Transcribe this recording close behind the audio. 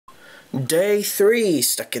Day 3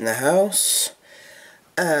 stuck in the house,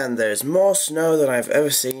 and there's more snow than I've ever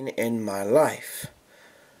seen in my life.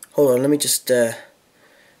 Hold on, let me just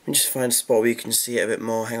find a spot where you can see it a bit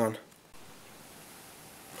more. Hang on.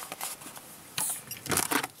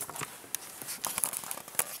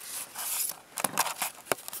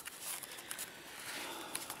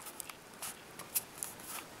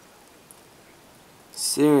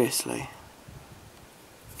 Seriously.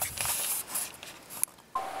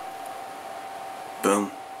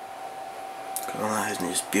 Boom. Look at that, isn't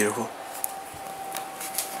it just beautiful?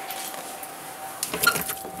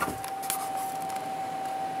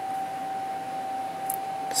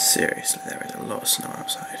 Seriously, there is a lot of snow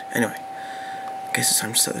outside. Anyway, I guess it's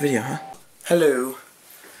time to start the video, huh? Hello.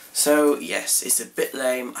 So, yes, it's a bit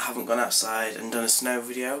lame. I haven't gone outside and done a snow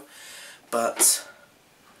video, but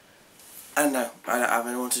I don't know. I don't have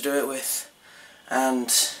anyone to do it with,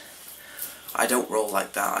 and I don't roll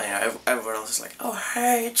like that. You know, everyone else is like, oh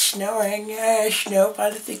hey, it's snowing, yeah, snow by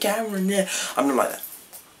the camera, yeah. I'm not like that.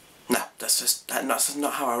 No, that's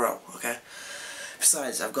not how I roll, okay?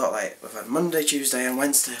 Besides, we've had Monday, Tuesday and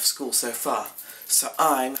Wednesday of school so far, so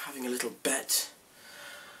I'm having a little bet,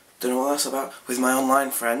 don't know what that's about, with my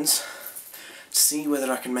online friends, to see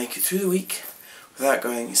whether I can make it through the week without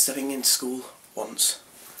stepping into school once.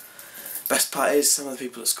 Best part is, some of the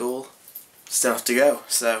people at school still have to go,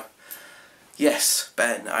 so yes,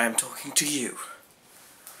 Ben, I am talking to you.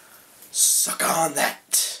 Suck on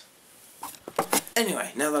that!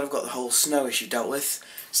 Anyway, now that I've got the whole snow issue dealt with,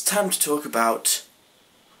 it's time to talk about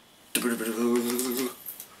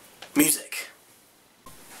music.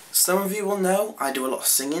 Some of you will know I do a lot of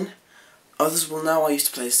singing, others will know I used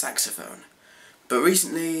to play the saxophone, but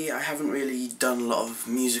recently I haven't really done a lot of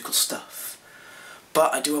musical stuff.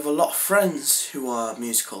 But I do have a lot of friends who are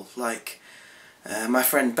musical, like my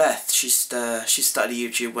friend Beth. She started a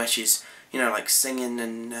YouTube where she's, you know, like singing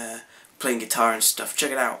and playing guitar and stuff.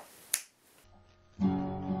 Check it out.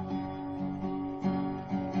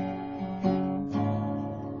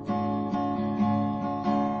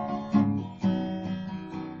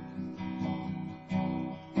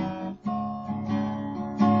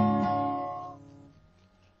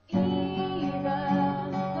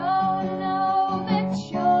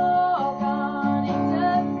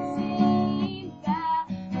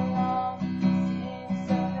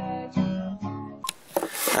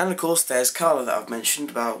 And of course there's Carla that I've mentioned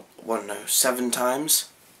about, 7 times.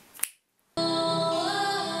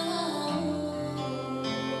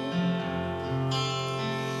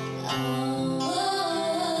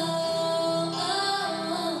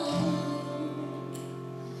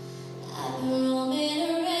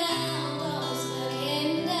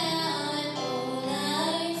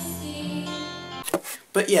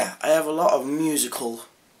 But yeah, I have a lot of musical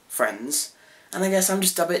friends, and I guess I'm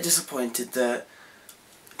just a bit disappointed that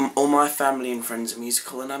all my family and friends are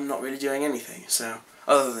musical and I'm not really doing anything, so,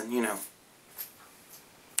 other than, you know.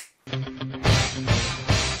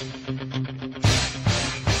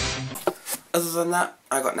 Other than that,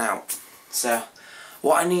 I got now. So,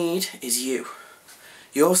 what I need is you.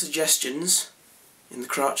 Your suggestions, in the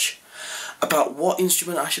crotch, about what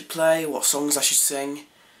instrument I should play, what songs I should sing,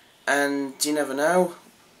 and you never know,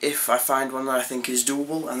 if I find one that I think is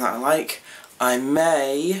doable and that I like, I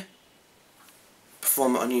may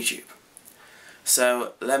perform it on YouTube.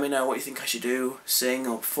 So let me know what you think I should do, sing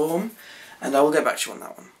or perform, and I will get back to you on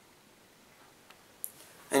that one.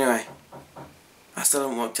 Anyway, I still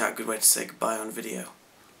haven't worked out a good way to say goodbye on video,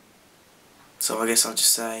 so I guess I'll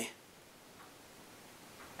just say